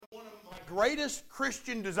greatest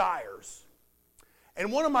Christian desires.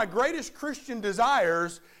 And one of my greatest Christian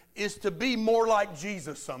desires is to be more like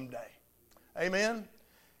Jesus someday. Amen?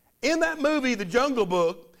 In that movie, The Jungle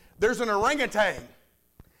Book, there's an orangutan.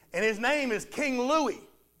 And his name is King Louie.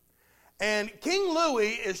 And King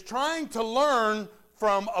Louie is trying to learn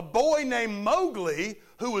from a boy named Mowgli,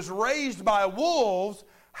 who was raised by wolves,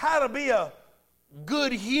 how to be a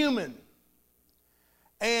good human.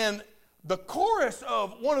 And the chorus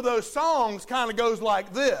of one of those songs kind of goes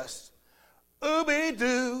like this.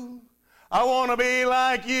 Ooby-doo, I want to be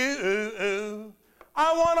like you.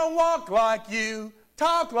 I want to walk like you,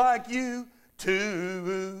 talk like you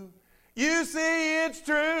too. You see it's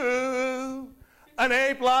true, an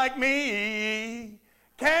ape like me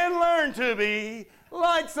can learn to be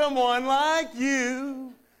like someone like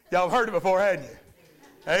you. Y'all have heard it before, hadn't you?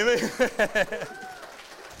 Amen.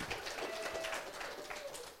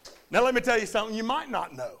 Now let me tell you something you might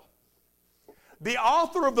not know. The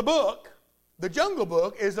author of the book, The Jungle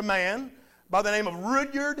Book, is a man by the name of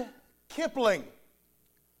Rudyard Kipling.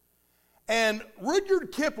 And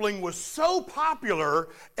Rudyard Kipling was so popular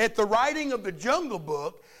at the writing of The Jungle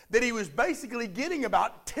Book that he was basically getting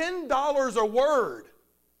about $10 a word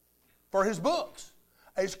for his books.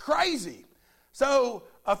 It's crazy. So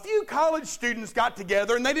a few college students got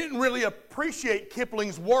together and they didn't really appreciate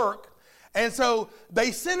Kipling's work. And so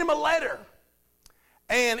they sent him a letter.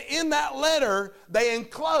 And in that letter, they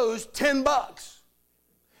enclosed $10.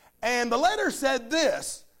 And the letter said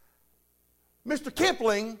this, Mr.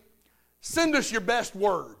 Kipling, send us your best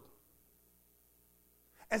word.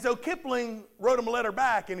 And so Kipling wrote him a letter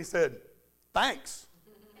back and he said, thanks.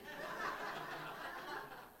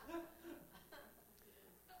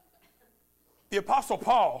 The Apostle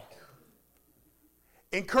Paul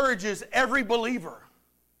encourages every believer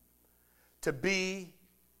to be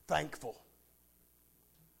thankful.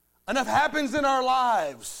 Enough happens in our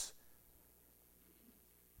lives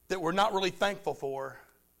that we're not really thankful for,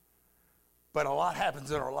 but a lot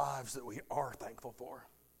happens in our lives that we are thankful for.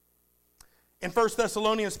 In 1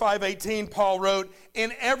 Thessalonians 5:18, Paul wrote,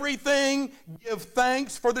 in everything give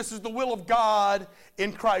thanks, for this is the will of God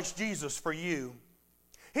in Christ Jesus for you.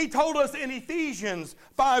 He told us in Ephesians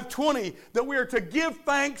 5:20 that we are to give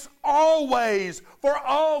thanks always for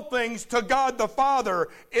all things to God the Father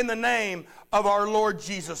in the name of our Lord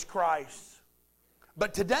Jesus Christ.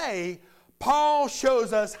 But today, Paul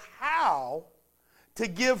shows us how to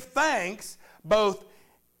give thanks both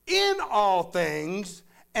in all things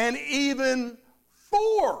and even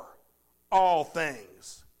for all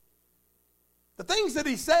things. The things that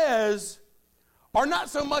he says are not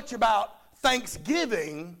so much about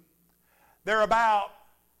thanksgiving, they're about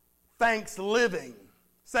thanks living.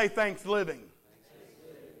 Say thanks living.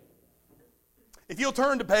 If you'll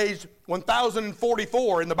turn to page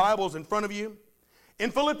 1044 in the Bibles in front of you, in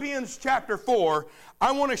Philippians chapter 4,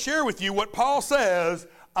 I want to share with you what Paul says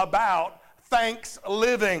about thanks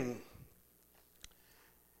living.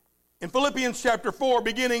 In Philippians chapter 4,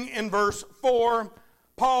 beginning in verse 4,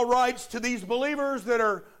 Paul writes to these believers that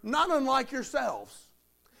are not unlike yourselves.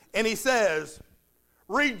 And he says,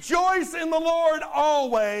 rejoice in the Lord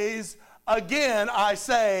always. Again, I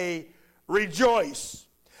say, rejoice.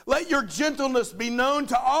 Let your gentleness be known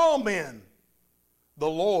to all men. The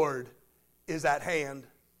Lord is at hand.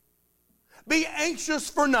 Be anxious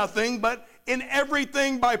for nothing, but in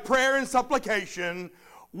everything by prayer and supplication,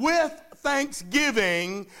 with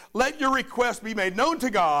thanksgiving, let your requests be made known to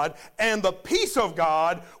God, and the peace of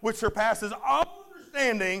God, which surpasses all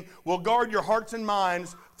understanding, will guard your hearts and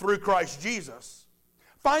minds through Christ Jesus.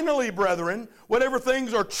 Finally, brethren, whatever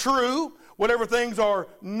things are true, whatever things are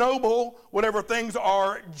noble, whatever things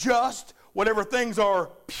are just, whatever things are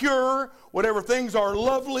pure, whatever things are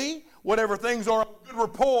lovely, whatever things are of good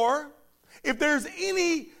rapport, if there's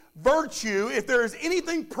any virtue, if there is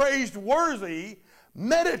anything praiseworthy,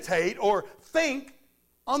 meditate or think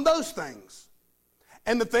on those things.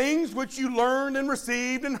 And the things which you learned and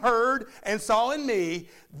received and heard and saw in me,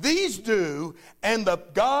 these do, and the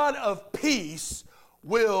God of peace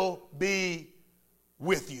will be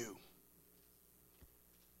with you.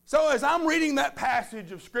 So as I'm reading that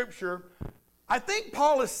passage of Scripture, I think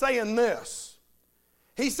Paul is saying this.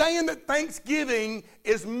 He's saying that Thanksgiving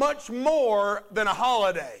is much more than a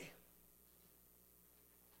holiday.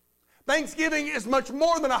 Thanksgiving is much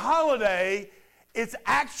more than a holiday. It's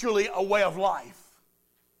actually a way of life.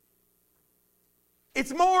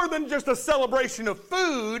 It's more than just a celebration of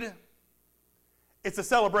food. It's a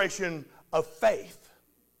celebration of faith.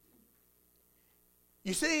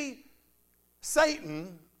 You see,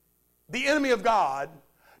 Satan, the enemy of God,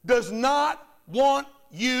 does not want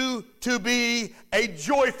you to be a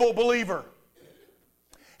joyful believer.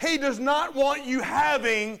 He does not want you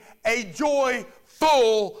having a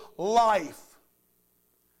joyful life.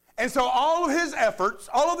 And so all of his efforts,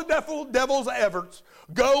 all of the devil's efforts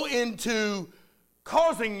go into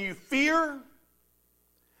causing you fear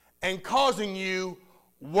and causing you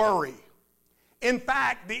worry. In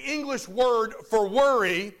fact, the English word for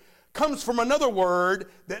worry comes from another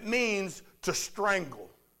word that means to strangle.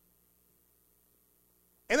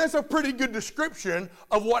 And that's a pretty good description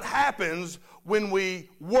of what happens when we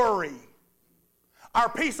worry. Our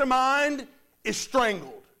peace of mind is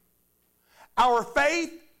strangled. Our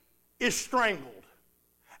faith is strangled.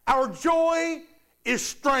 Our joy is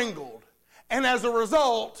strangled. And as a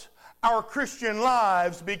result, our Christian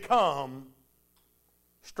lives become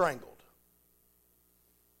strangled.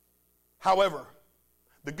 However,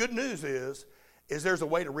 the good news is there's a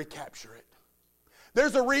way to recapture it.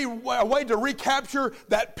 There's a way to recapture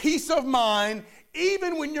that peace of mind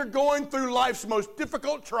even when you're going through life's most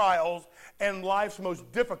difficult trials and life's most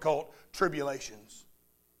difficult tribulations.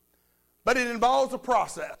 But it involves a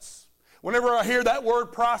process. Whenever I hear that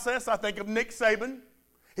word process, I think of Nick Saban.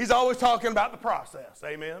 He's always talking about the process,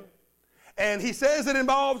 amen? And he says it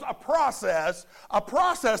involves a process,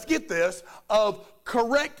 get this, of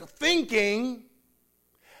correct thinking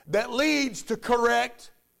that leads to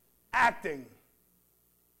correct acting.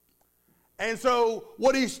 And so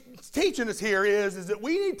what he's teaching us here is that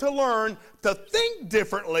we need to learn to think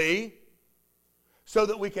differently so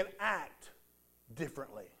that we can act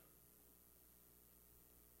differently.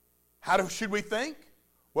 How should we think?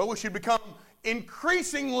 Well, we should become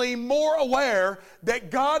increasingly more aware that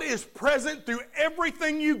God is present through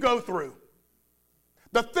everything you go through.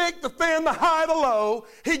 The thick, the thin, the high, the low,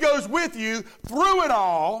 he goes with you through it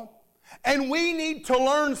all, and we need to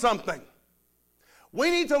learn something. We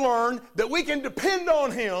need to learn that we can depend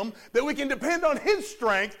on him, that we can depend on his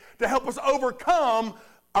strength to help us overcome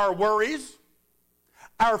our worries,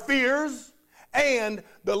 our fears, and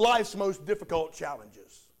the life's most difficult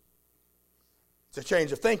challenges. It's a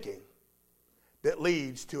change of thinking that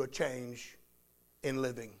leads to a change in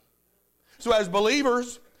living. So as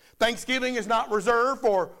believers, Thanksgiving is not reserved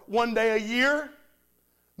for one day a year.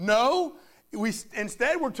 No,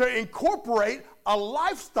 instead we're to incorporate a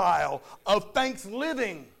lifestyle of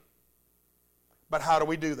thanksgiving. But how do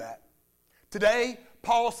we do that? Today,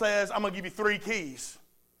 Paul says, I'm going to give you 3 keys.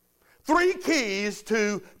 3 keys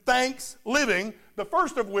to thanksgiving, the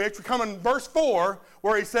first of which we come in verse 4,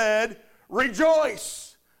 where he said,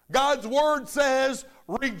 rejoice. God's word says,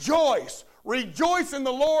 rejoice. Rejoice in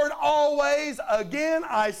the Lord always. Again,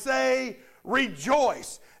 I say,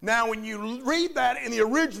 rejoice. Now, when you read that in the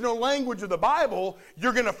original language of the Bible,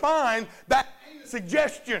 you're going to find that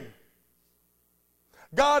suggestion.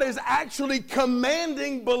 God is actually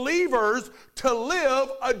commanding believers to live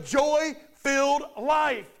a joy-filled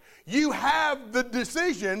life. You have the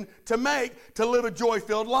decision to make to live a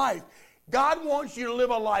joy-filled life. God wants you to live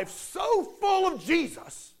a life so full of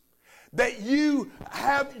Jesus that you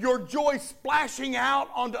have your joy splashing out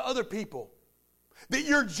onto other people. That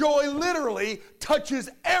your joy literally touches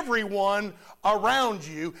everyone around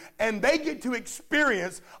you, and they get to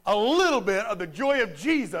experience a little bit of the joy of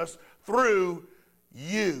Jesus through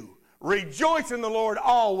you. Rejoice in the Lord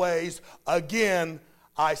always. Again,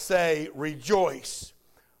 I say rejoice.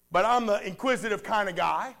 But I'm the inquisitive kind of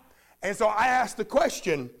guy, and so I ask the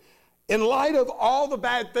question, in light of all the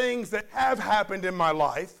bad things that have happened in my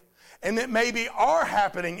life, and that maybe are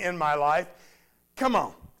happening in my life, come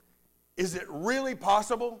on. Is it really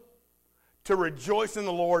possible to rejoice in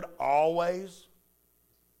the Lord always?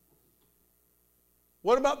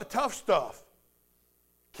 What about the tough stuff?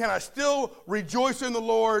 Can I still rejoice in the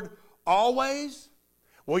Lord always?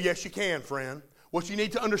 Well, yes, you can, friend. What you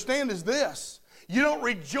need to understand is this. You don't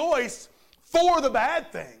rejoice for the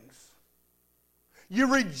bad things.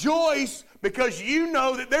 You rejoice because you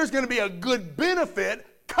know that there's going to be a good benefit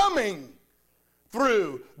coming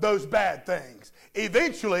through those bad things.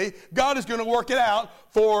 Eventually, God is going to work it out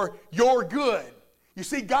for your good. You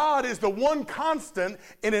see, God is the one constant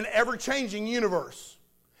in an ever-changing universe.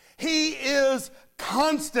 He is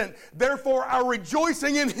constant. Therefore, our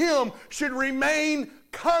rejoicing in him should remain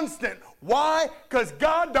constant. Why? Because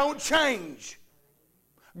God don't change.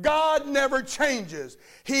 God never changes.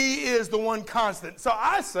 He is the one constant. So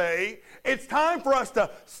I say it's time for us to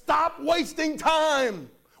stop wasting time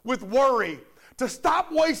with worry, to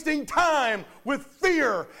stop wasting time with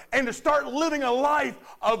fear, and to start living a life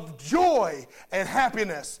of joy and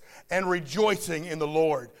happiness and rejoicing in the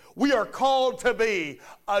Lord. We are called to be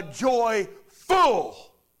a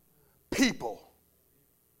joyful people.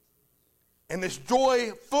 And this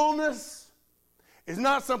joyfulness is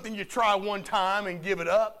not something you try one time and give it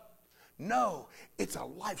up. No, it's a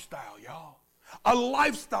lifestyle, y'all. A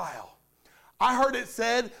lifestyle. I heard it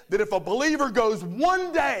said that if a believer goes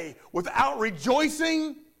one day without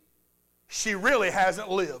rejoicing, she really hasn't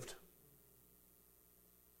lived.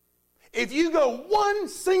 If you go one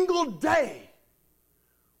single day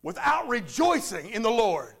without rejoicing in the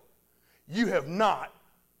Lord, you have not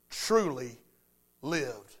truly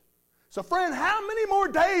lived. So friend, how many more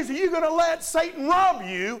days are you going to let Satan rob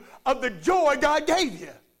you of the joy God gave you?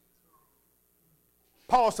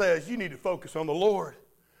 Paul says you need to focus on the Lord.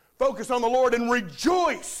 Focus on the Lord and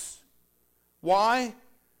rejoice. Why?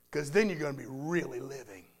 Because then you're going to be really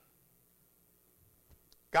living.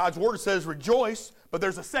 God's word says rejoice, but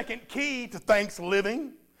there's a second key to thanks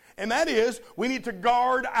living, and that is we need to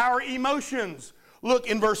guard our emotions. Look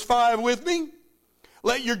in verse 5 with me.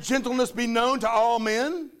 Let your gentleness be known to all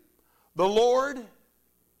men. The Lord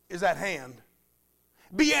is at hand.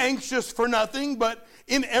 Be anxious for nothing, but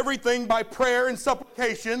in everything by prayer and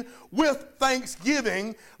supplication with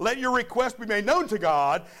thanksgiving, let your request be made known to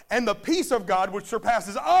God, and the peace of God, which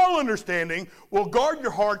surpasses all understanding, will guard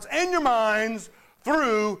your hearts and your minds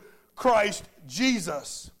through Christ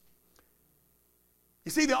Jesus.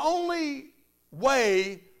 You see, the only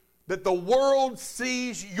way that the world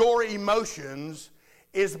sees your emotions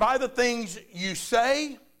is by the things you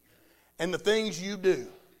say and the things you do.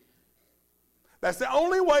 That's the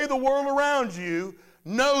only way the world around you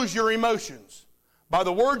knows your emotions, by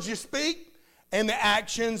the words you speak and the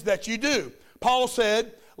actions that you do. Paul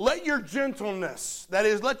said, let your gentleness, that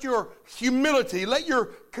is, let your humility, let your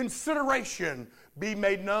consideration be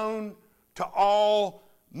made known to all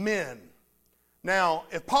men. Now,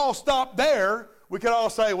 if Paul stopped there, we could all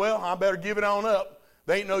say, well, I better give it on up.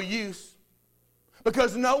 They ain't no use.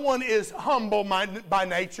 Because no one is humble by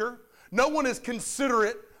nature. No one is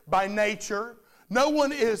considerate by nature. No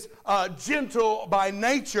one is gentle by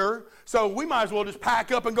nature. So we might as well just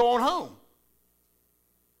pack up and go on home.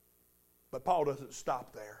 But Paul doesn't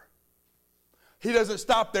stop there. He doesn't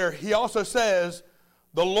stop there. He also says,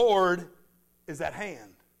 the Lord is at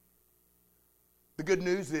hand. The good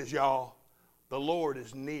news is, y'all, the Lord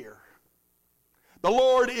is near. The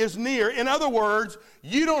Lord is near. In other words,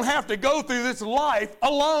 you don't have to go through this life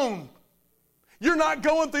alone. You're not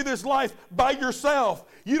going through this life by yourself.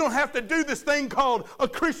 You don't have to do this thing called a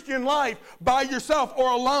Christian life by yourself or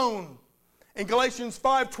alone. In Galatians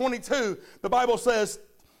 5:22, the Bible says,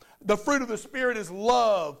 the fruit of the Spirit is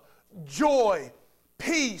love, joy,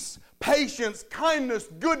 peace, patience, kindness,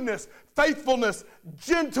 goodness, faithfulness,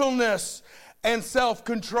 gentleness, and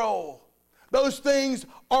self-control. Those things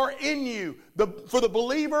are in you. For the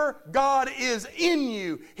believer, God is in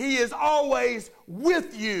you. He is always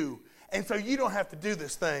with you. And so you don't have to do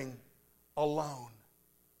this thing alone.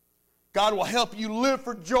 God will help you live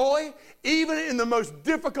for joy even in the most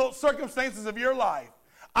difficult circumstances of your life.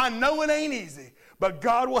 I know it ain't easy, but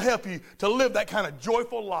God will help you to live that kind of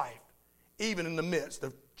joyful life even in the midst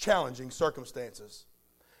of challenging circumstances.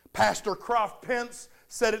 Pastor Croft Pence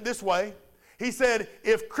said it this way. He said,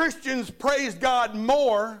 if Christians praised God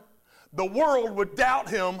more, the world would doubt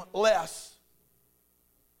him less.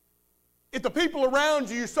 If the people around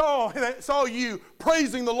you saw you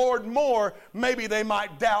praising the Lord more, maybe they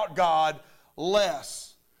might doubt God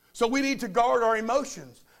less. So we need to guard our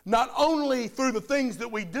emotions, not only through the things that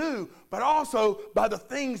we do, but also by the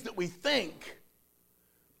things that we think.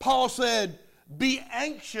 Paul said, be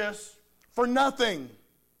anxious for nothing.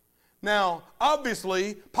 Now,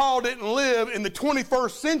 obviously, Paul didn't live in the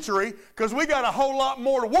 21st century because we got a whole lot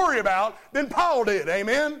more to worry about than Paul did.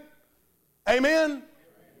 Amen? Amen?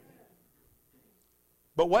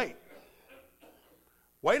 But wait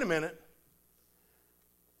a minute,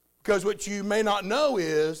 because what you may not know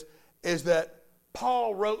is that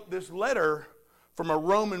Paul wrote this letter from a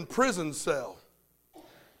Roman prison cell.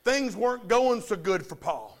 Things weren't going so good for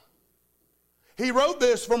Paul. He wrote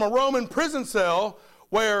this from a Roman prison cell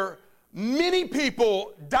where many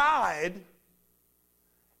people died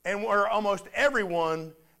and where almost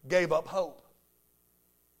everyone gave up hope.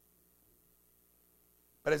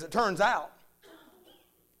 But as it turns out,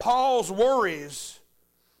 Paul's worries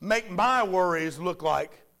make my worries look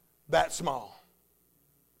like that small.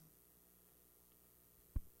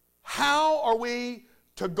 How are we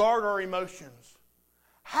to guard our emotions?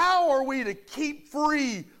 How are we to keep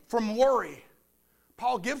free from worry?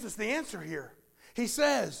 Paul gives us the answer here. He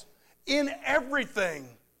says, in everything,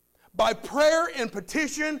 by prayer and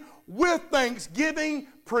petition, with thanksgiving,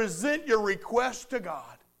 present your requests to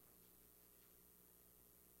God.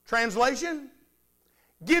 Translation?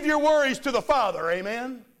 Give your worries to the Father,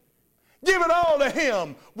 amen? Give it all to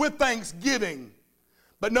Him with thanksgiving.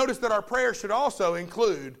 But notice that our prayer should also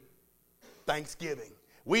include thanksgiving.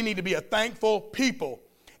 We need to be a thankful people.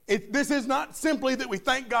 This is not simply that we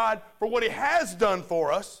thank God for what He has done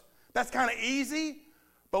for us. That's kind of easy.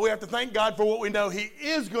 But we have to thank God for what we know He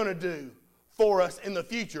is going to do for us in the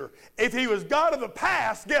future. If He was God of the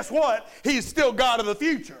past, guess what? He's still God of the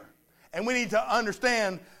future. And we need to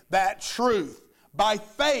understand that truth. By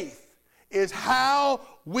faith is how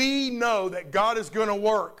we know that God is going to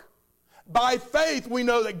work. By faith, we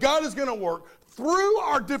know that God is going to work through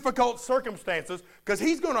our difficult circumstances because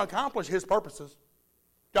He's going to accomplish His purposes.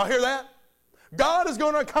 Y'all hear that? God is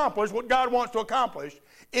going to accomplish what God wants to accomplish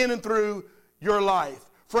in and through your life.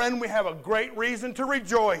 Friend, we have a great reason to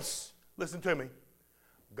rejoice. Listen to me.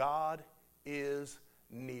 God is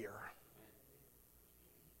near.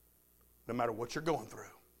 No matter what you're going through,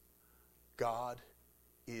 God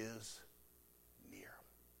is near.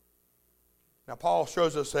 Now, Paul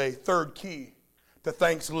shows us a third key to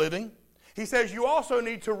thanks living. He says you also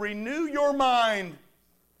need to renew your mind.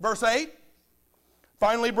 Verse 8.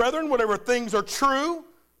 Finally, brethren, whatever things are true,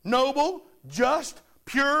 noble, just,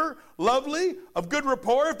 pure, lovely, of good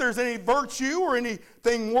rapport, if there's any virtue or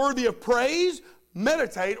anything worthy of praise,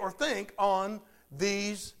 meditate or think on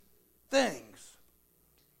these things.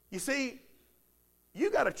 You see, you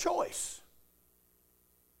got a choice.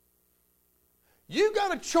 You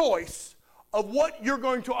got a choice of what you're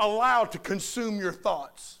going to allow to consume your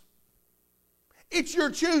thoughts. It's your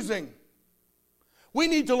choosing. We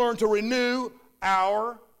need to learn to renew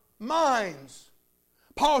our minds.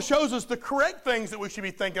 Paul shows us the correct things that we should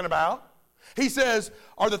be thinking about. He says,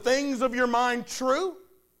 are the things of your mind true?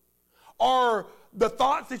 Are the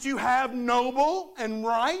thoughts that you have noble and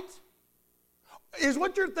right? Is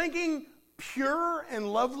what you're thinking pure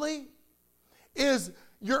and lovely? Do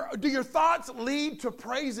your thoughts lead to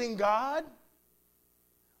praising God?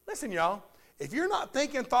 Listen, y'all, if you're not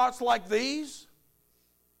thinking thoughts like these,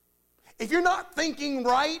 if you're not thinking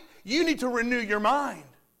right, you need to renew your mind.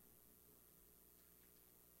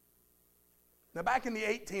 Now, back in the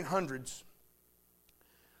 1800s,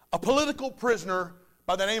 a political prisoner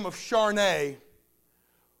by the name of Charnay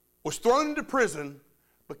was thrown into prison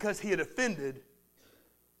because he had offended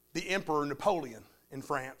the Emperor Napoleon in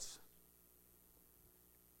France.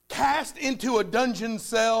 Cast into a dungeon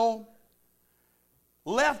cell,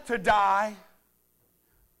 left to die,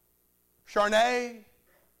 Charnay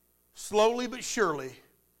slowly but surely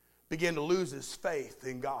began to lose his faith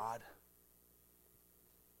in God.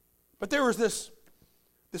 But there was this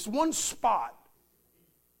one spot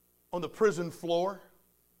on the prison floor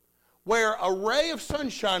where a ray of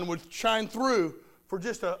sunshine would shine through for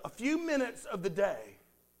just a few minutes of the day.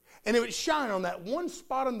 And it would shine on that one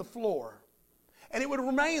spot on the floor. And it would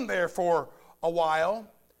remain there for a while.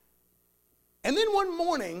 And then one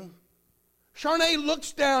morning, Charnay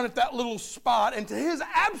looks down at that little spot, and to his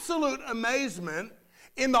absolute amazement,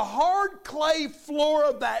 in the hard clay floor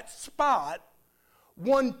of that spot,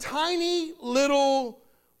 one tiny little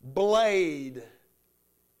blade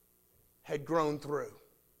had grown through.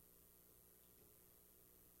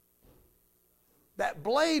 That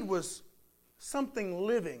blade was something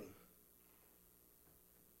living,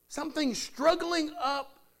 something struggling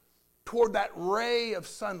up toward that ray of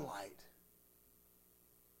sunlight.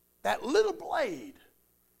 That little blade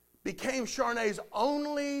became Charnay's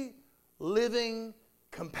only living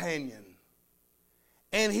companion.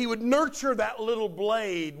 And he would nurture that little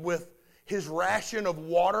blade with his ration of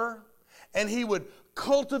water, and he would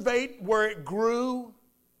cultivate where it grew.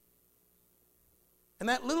 And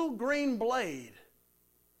that little green blade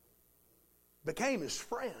became his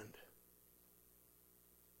friend.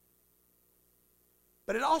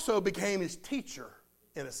 But it also became his teacher,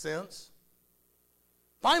 in a sense.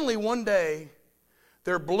 Finally, one day,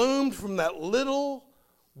 there bloomed from that little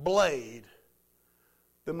blade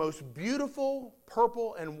the most beautiful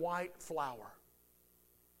purple and white flower.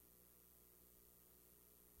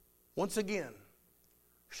 Once again,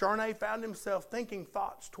 Charnay found himself thinking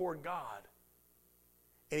thoughts toward God.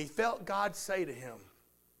 And he felt God say to him,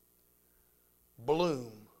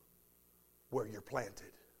 bloom where you're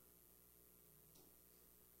planted.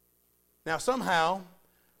 Now somehow,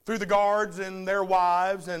 through the guards and their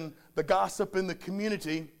wives and the gossip in the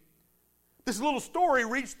community, this little story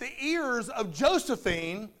reached the ears of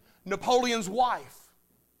Josephine, Napoleon's wife.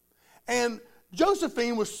 And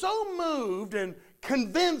Josephine was so moved and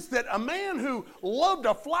convinced that a man who loved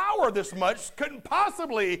a flower this much couldn't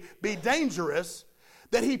possibly be dangerous,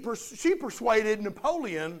 that she persuaded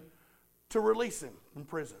Napoleon to release him from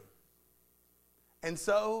prison. And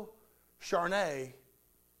so Charnay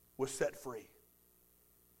was set free.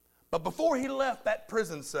 But before he left that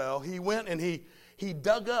prison cell, he went and he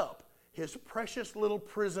dug up his precious little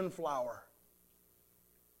prison flower.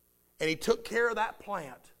 And he took care of that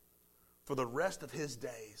plant for the rest of his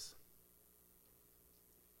days.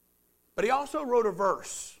 But he also wrote a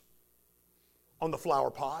verse on the flower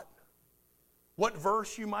pot. What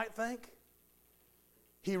verse, you might think?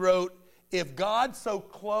 He wrote, "If God so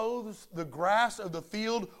clothes the grass of the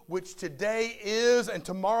field, which today is and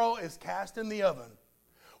tomorrow is cast in the oven,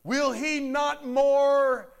 will he not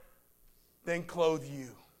more than clothe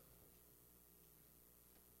you?"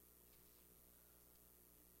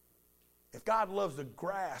 If God loves the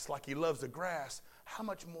grass like he loves the grass, how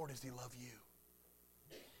much more does he love you?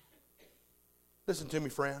 Listen to me,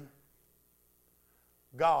 friend.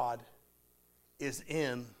 God is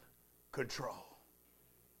in control.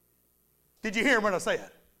 Did you hear when I say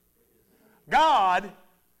it? God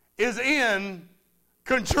is in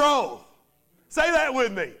control. Say that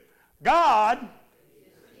with me. God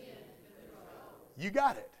is in control. You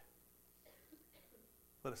got it.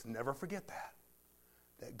 Let us never forget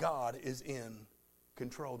that God is in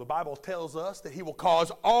control. The Bible tells us that he will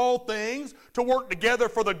cause all things to work together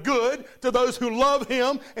for the good to those who love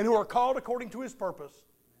him and who are called according to his purpose.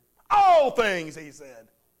 All things, he said.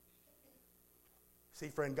 See,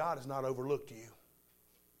 friend, God has not overlooked you.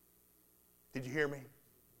 Did you hear me?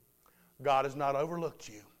 God has not overlooked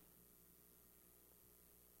you.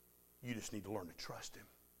 You just need to learn to trust him.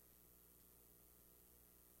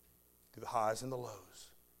 Through the highs and the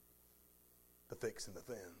lows, the thicks and the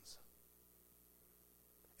thins.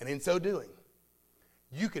 And in so doing,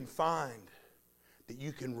 you can find that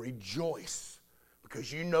you can rejoice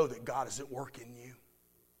because you know that God is at work in you.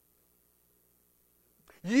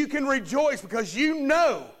 You can rejoice because you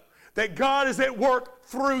know that God is at work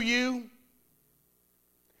through you.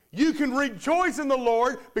 You can rejoice in the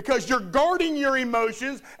Lord because you're guarding your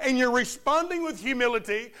emotions and you're responding with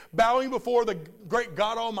humility, bowing before the great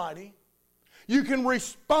God Almighty. You can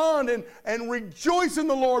respond and rejoice in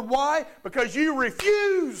the Lord. Why? Because you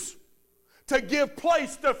refuse to give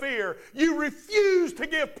place to fear. You refuse to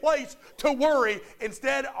give place to worry.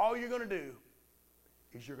 Instead, all you're going to do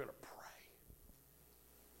is you're going to pray.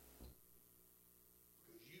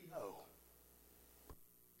 Because you know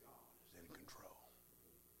God is in control.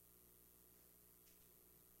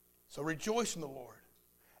 So rejoice in the Lord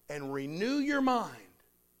and renew your mind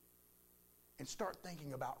and start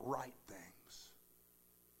thinking about right things.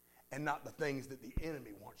 And not the things that the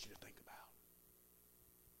enemy wants you to think about.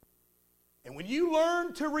 And when you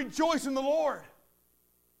learn to rejoice in the Lord,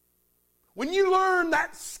 when you learn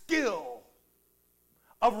that skill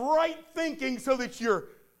of right thinking so that you're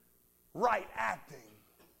right acting,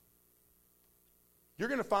 you're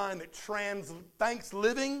going to find that thanks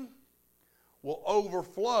living will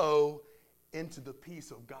overflow into the peace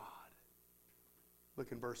of God.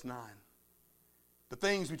 Look in verse 9. The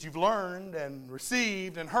things which you've learned and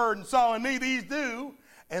received and heard and saw in me, these do,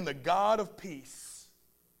 and the God of peace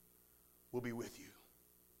will be with you.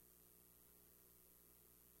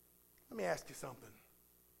 Let me ask you something.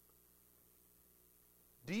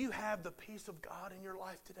 Do you have the peace of God in your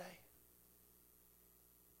life today?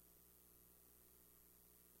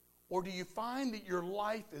 Or do you find that your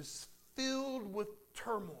life is filled with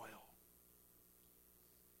turmoil?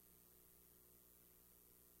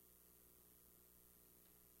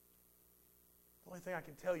 The only thing I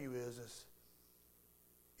can tell you is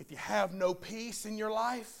if you have no peace in your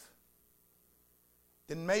life,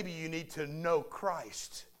 then maybe you need to know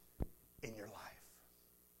Christ in your life.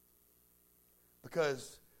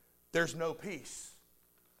 Because there's no peace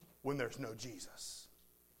when there's no Jesus.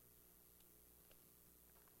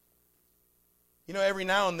 You know, every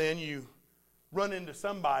now and then you run into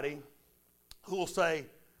somebody who will say,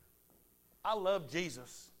 "I love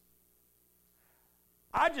Jesus.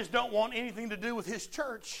 I just don't want anything to do with his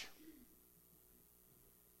church."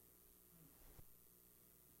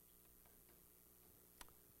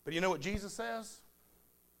 But you know what Jesus says?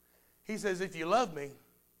 He says, if you love me,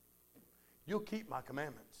 you'll keep my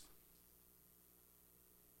commandments.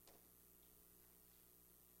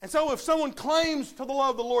 And so if someone claims to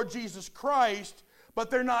love the Lord Jesus Christ, but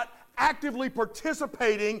they're not actively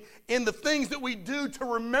participating in the things that we do to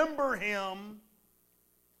remember him,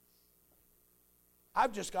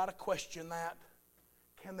 I've just got to question that.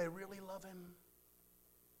 Can they really love him?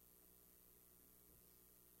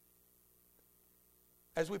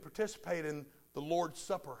 As we participate in the Lord's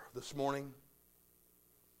Supper this morning,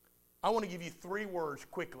 I want to give you 3 words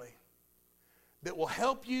quickly that will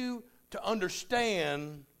help you to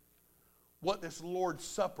understand what this Lord's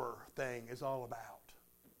Supper thing is all about.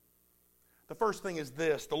 The first thing is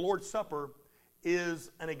this: the Lord's Supper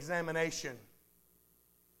is an examination.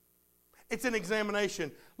 It's an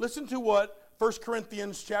examination. Listen to what 1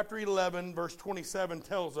 Corinthians chapter 11, verse 27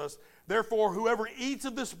 tells us. Therefore, whoever eats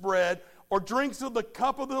of this bread or drinks of the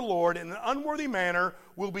cup of the Lord in an unworthy manner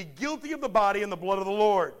will be guilty of the body and the blood of the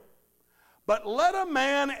Lord. But let a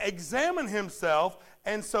man examine himself,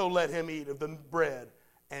 and so let him eat of the bread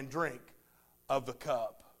and drink of the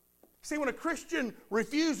cup. See, when a Christian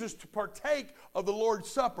refuses to partake of the Lord's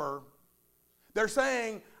Supper, they're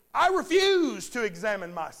saying, I refuse to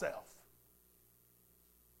examine myself.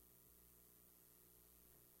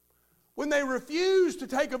 When they refuse to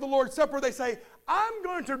take of the Lord's Supper, they say, I'm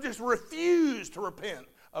going to just refuse to repent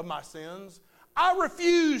of my sins. I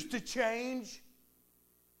refuse to change.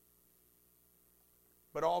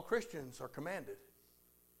 But all Christians are commanded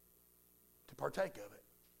to partake of it.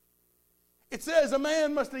 It says a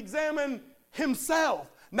man must examine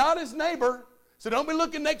himself, not his neighbor. So don't be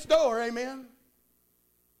looking next door, amen?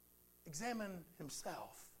 Examine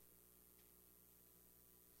himself.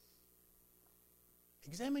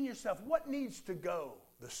 Examine yourself. What needs to go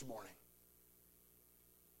this morning?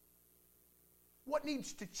 What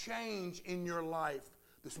needs to change in your life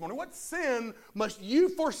this morning? What sin must you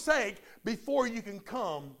forsake before you can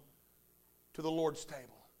come to the Lord's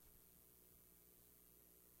table?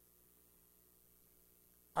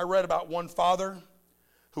 I read about one father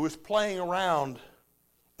who was playing around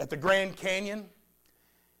at the Grand Canyon,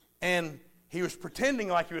 and he was pretending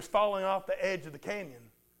like he was falling off the edge of the canyon,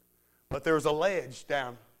 but there was a ledge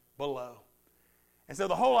down below. And so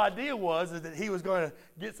the whole idea was that he was going to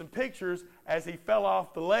get some pictures as he fell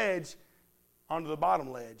off the ledge onto the bottom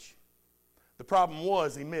ledge. The problem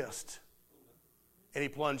was he missed, and he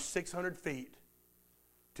plunged 600 feet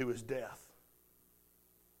to his death.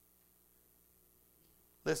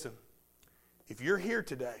 Listen, if you're here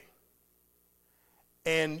today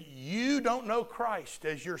and you don't know Christ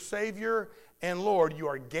as your Savior and Lord, you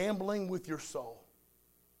are gambling with your soul.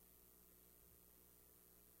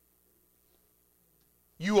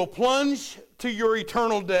 You will plunge to your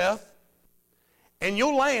eternal death, and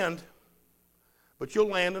you'll land, but you'll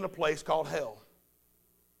land in a place called hell.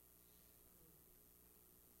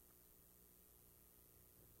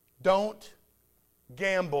 Don't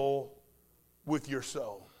gamble with your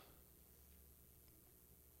soul.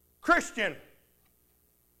 Christian,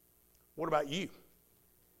 what about you?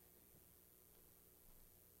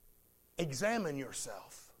 Examine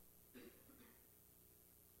yourself.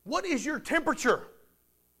 What is your temperature?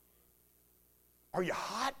 Are you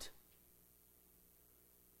hot?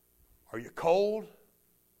 Are you cold?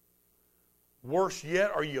 Worse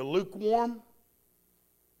yet, are you lukewarm?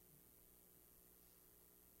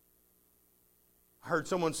 I heard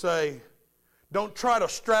someone say, don't try to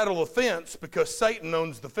straddle the fence because Satan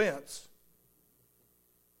owns the fence.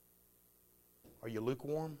 Are you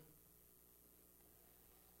lukewarm?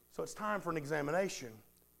 So it's time for an examination.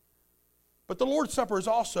 But the Lord's Supper is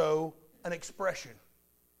also an expression.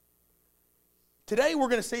 Today we're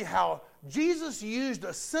going to see how Jesus used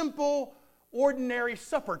a simple, ordinary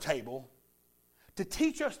supper table to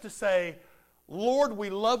teach us to say, Lord, we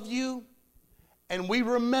love you, and we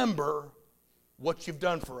remember what you've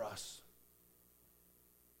done for us.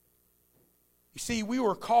 You see, we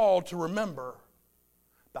were called to remember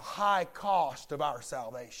the high cost of our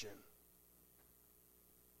salvation.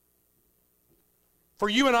 For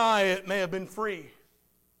you and I, it may have been free,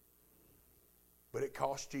 but it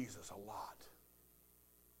cost Jesus a lot.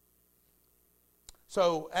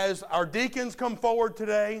 So as our deacons come forward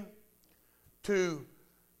today to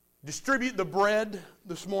distribute the bread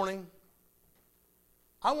this morning,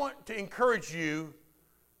 I want to encourage you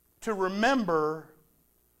to remember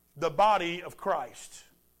the body of Christ.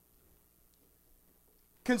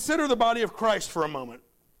 Consider the body of Christ for a moment.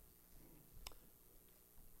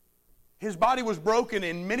 His body was broken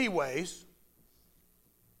in many ways.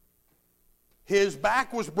 His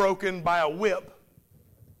back was broken by a whip.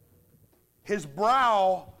 His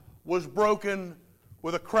brow was broken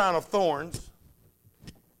with a crown of thorns.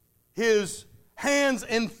 His hands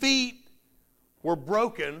and feet were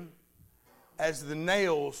broken as the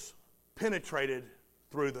nails penetrated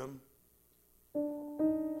through them.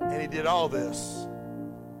 And he did all this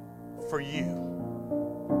for you.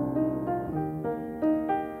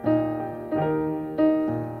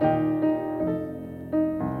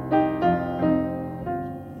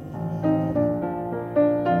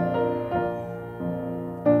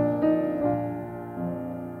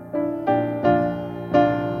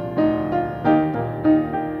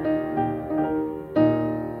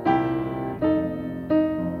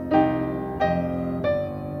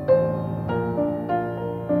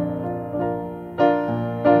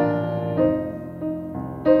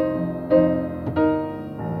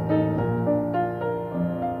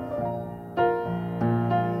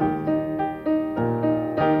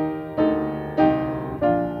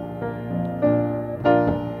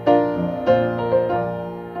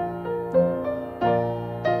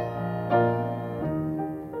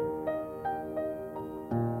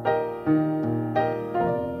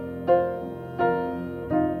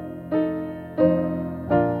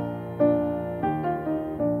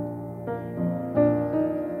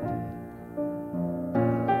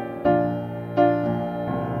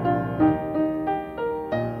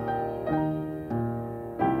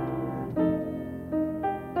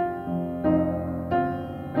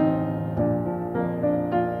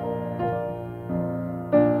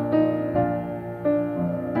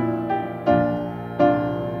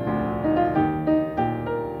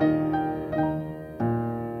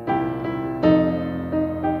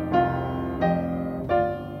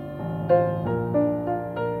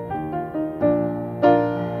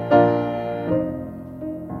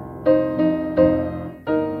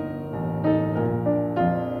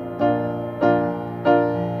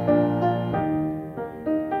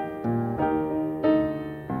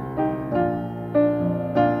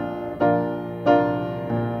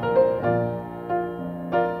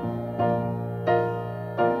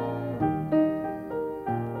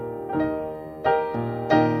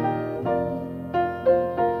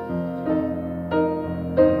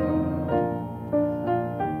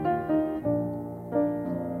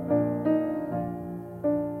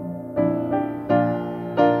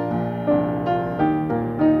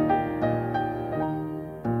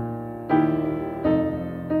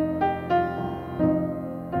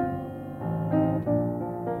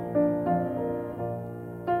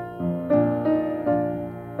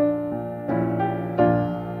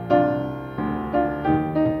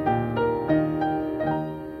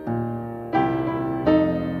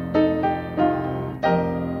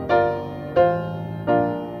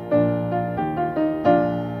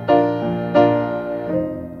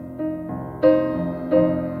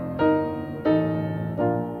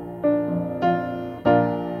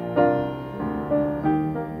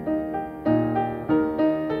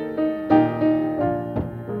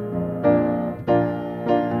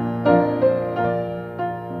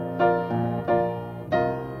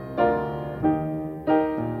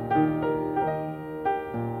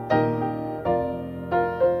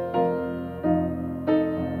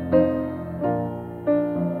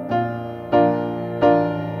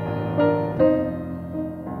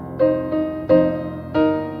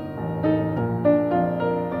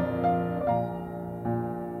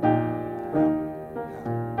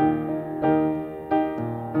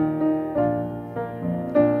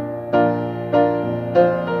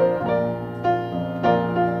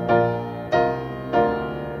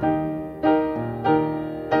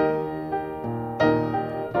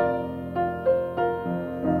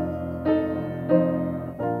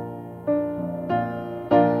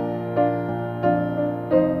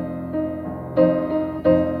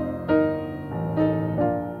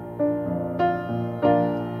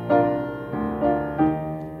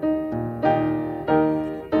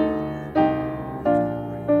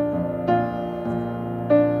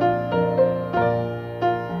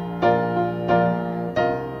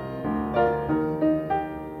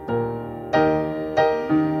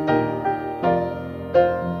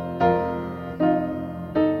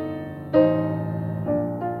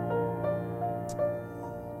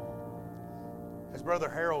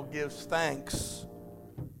 heart gives thanks,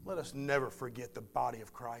 let us never forget the body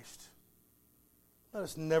of Christ. Let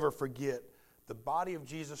us never forget the body of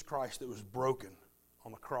Jesus Christ that was broken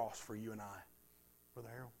on the cross for you and I. Brother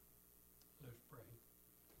Harold? Let's pray.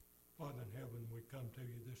 Father in heaven, we come to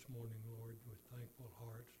you this morning, Lord, with thankful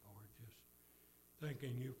hearts, Lord, just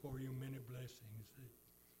thanking you for your many blessings that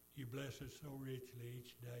you bless us so richly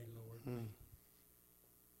each day, Lord.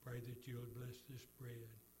 Pray that you will bless this bread.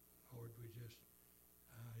 Lord, we just,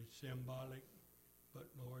 it's symbolic, but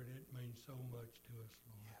Lord, it means so much to us,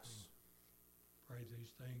 Lord. Yes. Pray these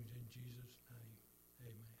things in Jesus' name.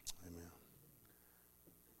 Amen. Amen.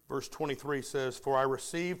 Verse 23 says, "For I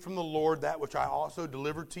received from the Lord that which I also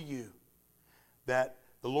delivered to you, that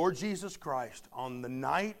the Lord Jesus Christ, on the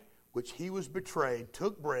night which he was betrayed,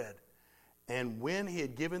 took bread, and when he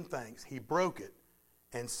had given thanks, he broke it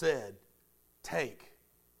and said, 'Take,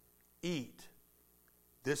 eat.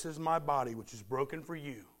 This is my body which is broken for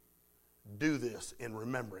you. Do this in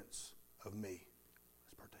remembrance of me.'"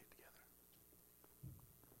 Let's partake together.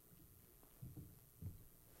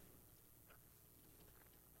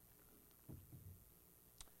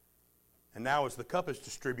 And now as the cup is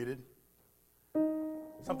distributed,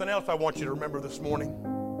 something else I want you to remember this morning.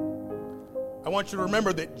 I want you to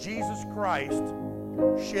remember that Jesus Christ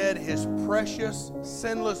shed his precious,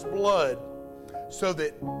 sinless blood so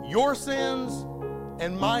that your sins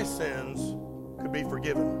and my sins could be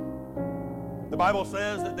forgiven. The Bible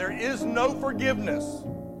says that there is no forgiveness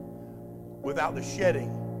without the shedding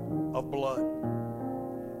of blood.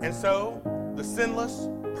 And so, the sinless,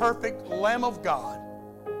 perfect Lamb of God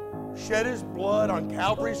shed his blood on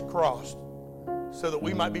Calvary's cross so that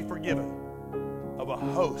we might be forgiven of a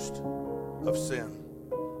host of sin.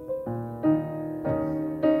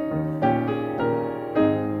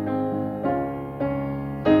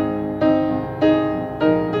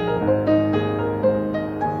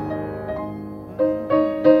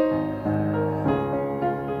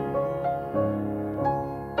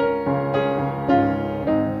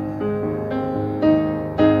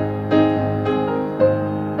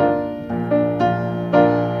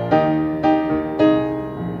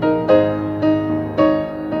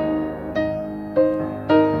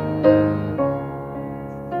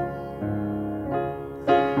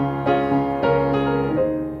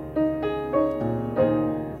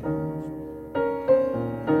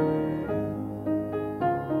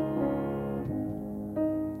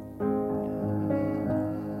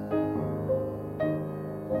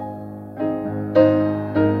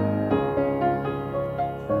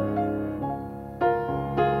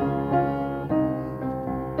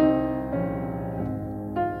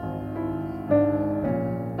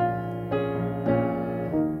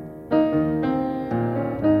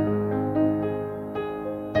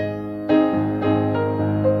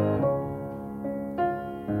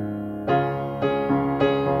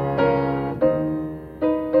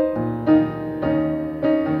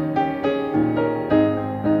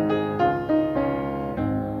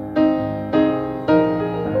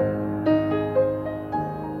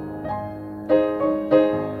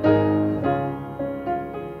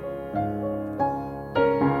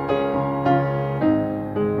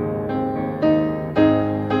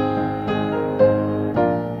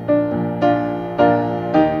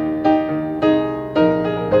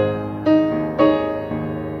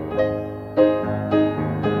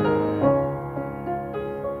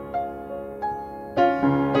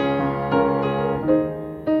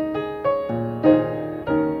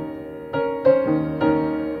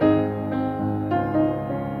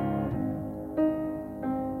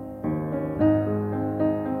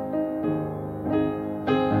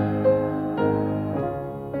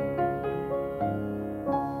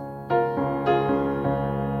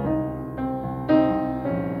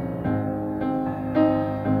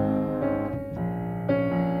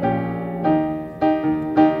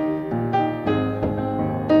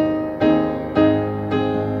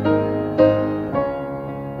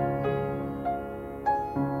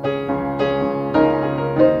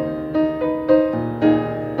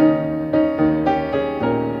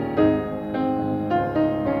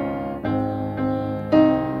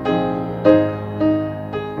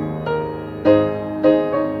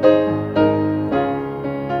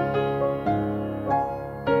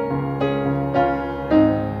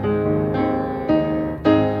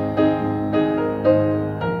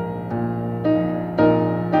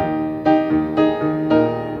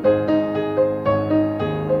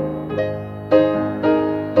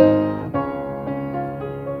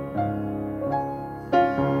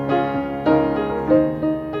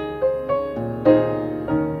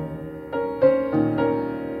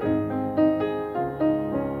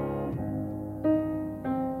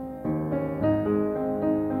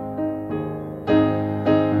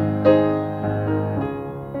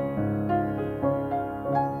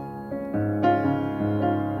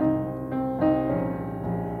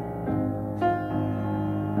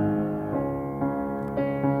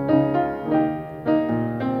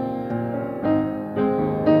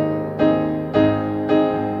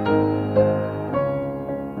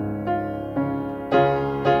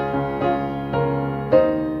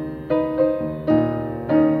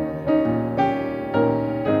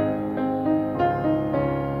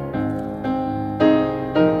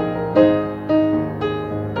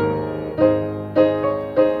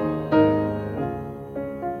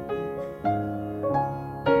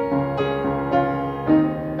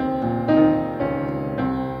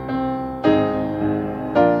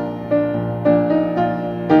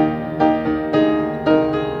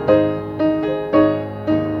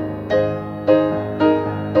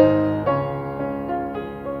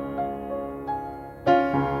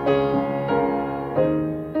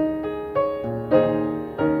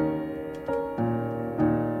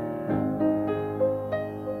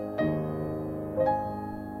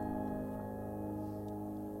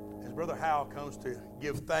 to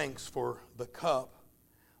give thanks for the cup,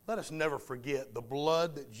 let us never forget the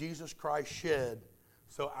blood that Jesus Christ shed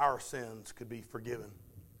so our sins could be forgiven.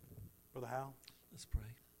 Brother Hal? Let's pray.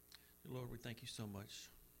 Lord, we thank you so much.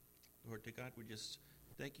 Lord, to God, we just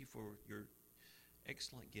thank you for your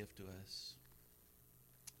excellent gift to us.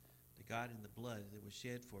 To God, in the blood that was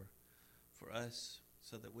shed for us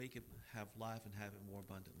so that we could have life and have it more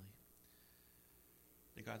abundantly.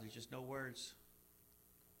 To God, there's just no words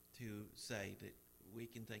to say that we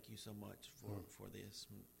can thank you so much for this.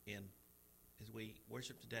 And as we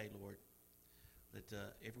worship today, Lord, let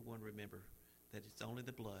everyone remember that it's only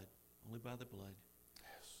the blood, only by the blood,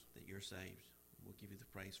 that you're saved. We'll give you the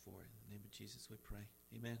praise for it. In the name of Jesus we pray.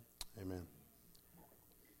 Amen. Amen.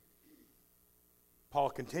 Paul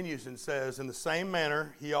continues and says, in the same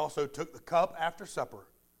manner, he also took the cup after supper,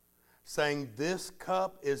 saying, this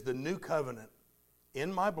cup is the new covenant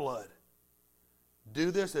in my blood.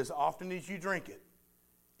 Do this as often as you drink it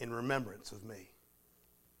in remembrance of me.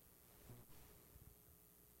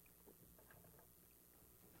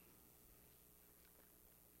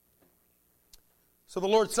 So the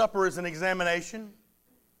Lord's Supper is an examination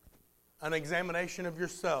of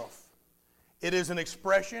yourself. It is an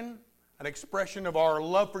expression of our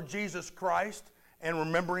love for Jesus Christ and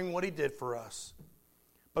remembering what he did for us.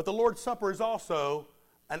 But the Lord's Supper is also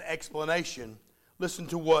an explanation. Listen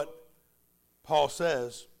to what Paul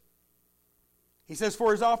says. He says,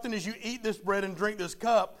 for as often as you eat this bread and drink this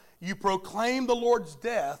cup, you proclaim the Lord's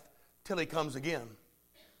death till he comes again.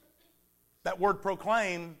 That word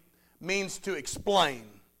proclaim means to explain.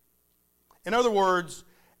 In other words,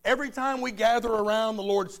 every time we gather around the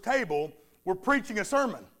Lord's table, we're preaching a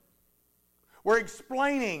sermon. We're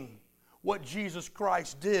explaining what Jesus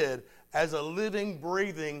Christ did as a living,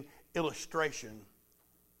 breathing illustration.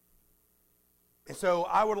 And so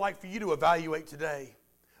I would like for you to evaluate today.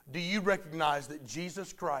 Do you recognize that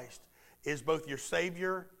Jesus Christ is both your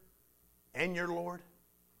Savior and your Lord?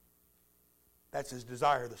 That's his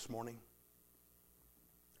desire this morning.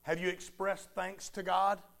 Have you expressed thanks to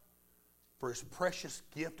God for his precious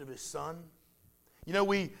gift of his Son? You know,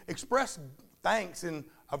 we express thanks in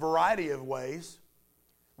a variety of ways.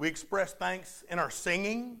 We express thanks in our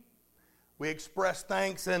singing. We express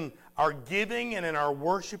thanks in our giving and in our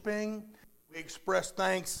worshiping. We express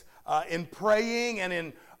thanks in praying and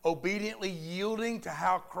in obediently yielding to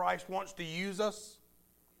how Christ wants to use us.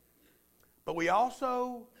 But we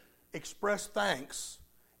also express thanks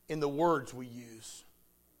in the words we use.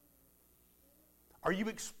 Are you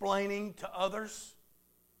explaining to others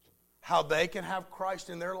how they can have Christ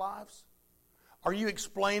in their lives? Are you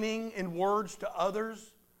explaining in words to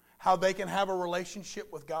others how they can have a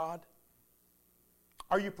relationship with God?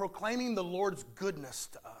 Are you proclaiming the Lord's goodness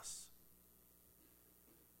to us?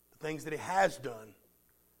 The things that he has done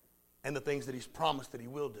and the things that he's promised that he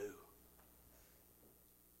will do.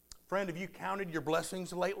 Friend, have you counted your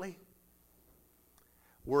blessings lately?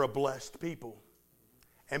 We're a blessed people.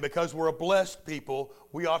 And because we're a blessed people,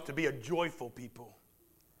 we ought to be a joyful people.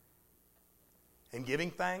 And giving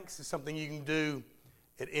thanks is something you can do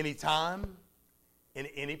at any time, in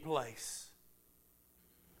any place.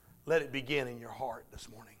 Let it begin in your heart this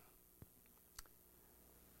morning.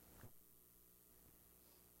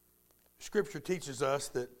 Scripture teaches us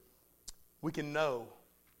that we can know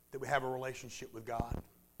that we have a relationship with God.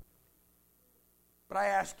 But I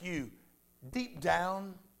ask you, deep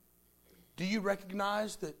down, do you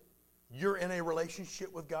recognize that you're in a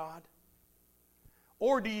relationship with God?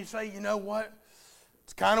 Or do you say, you know what,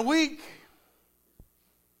 it's kind of weak.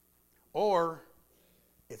 Or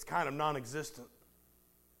it's kind of non-existent.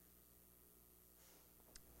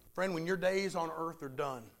 Friend, when your days on earth are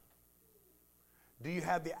done, do you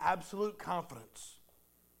have the absolute confidence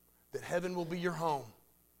that heaven will be your home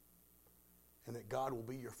and that God will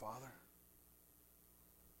be your Father?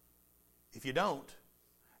 If you don't,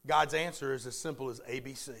 God's answer is as simple as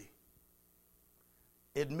ABC.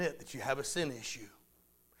 Admit that you have a sin issue.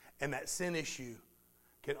 And that sin issue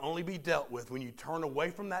can only be dealt with when you turn away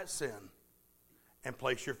from that sin and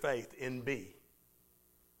place your faith in B.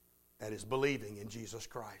 That is believing in Jesus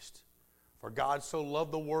Christ. For God so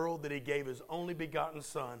loved the world that he gave his only begotten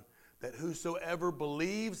Son, that whosoever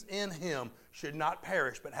believes in him should not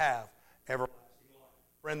perish but have everlasting life.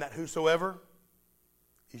 Friend, that whosoever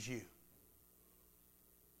is you.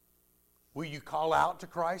 Will you call out to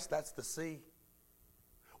Christ? That's the C.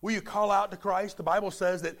 Will you call out to Christ? The Bible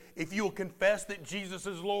says that if you will confess that Jesus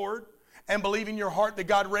is Lord and believe in your heart that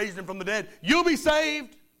God raised him from the dead, you'll be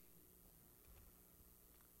saved.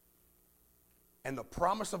 And the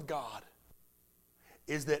promise of God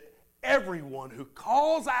is that everyone who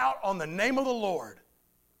calls out on the name of the Lord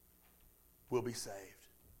will be saved.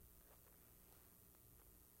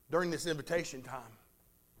 During this invitation time,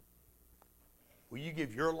 will you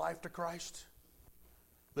give your life to Christ?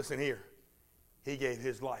 Listen here. He gave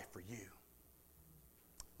His life for you.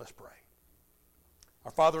 Let's pray.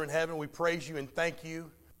 Our Father in heaven, we praise You and thank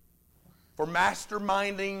You for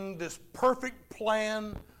masterminding this perfect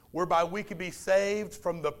plan whereby we could be saved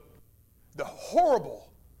from the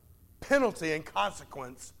horrible penalty and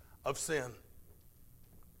consequence of sin.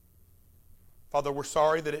 Father, we're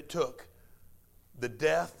sorry that it took the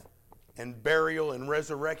death and burial and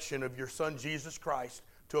resurrection of Your Son, Jesus Christ,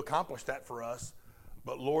 to accomplish that for us.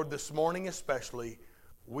 But Lord, this morning especially,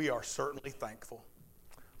 we are certainly thankful.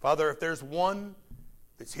 Father, if there's one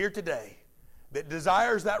that's here today that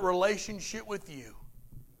desires that relationship with You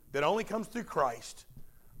that only comes through Christ,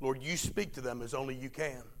 Lord, You speak to them as only You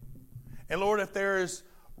can. And Lord, if there is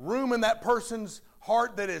room in that person's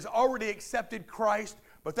heart that has already accepted Christ,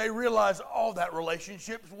 but they realize all that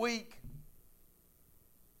relationship's weak,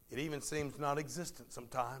 it even seems non-existent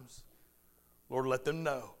sometimes, Lord, let them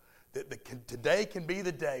know that today can be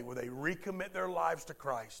the day where they recommit their lives to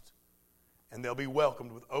Christ, and they'll be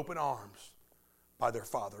welcomed with open arms by their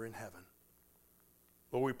Father in heaven.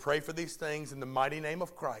 Lord, we pray for these things in the mighty name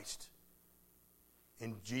of Christ.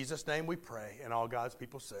 In Jesus' name we pray, and all God's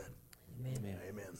people said, Amen. Amen.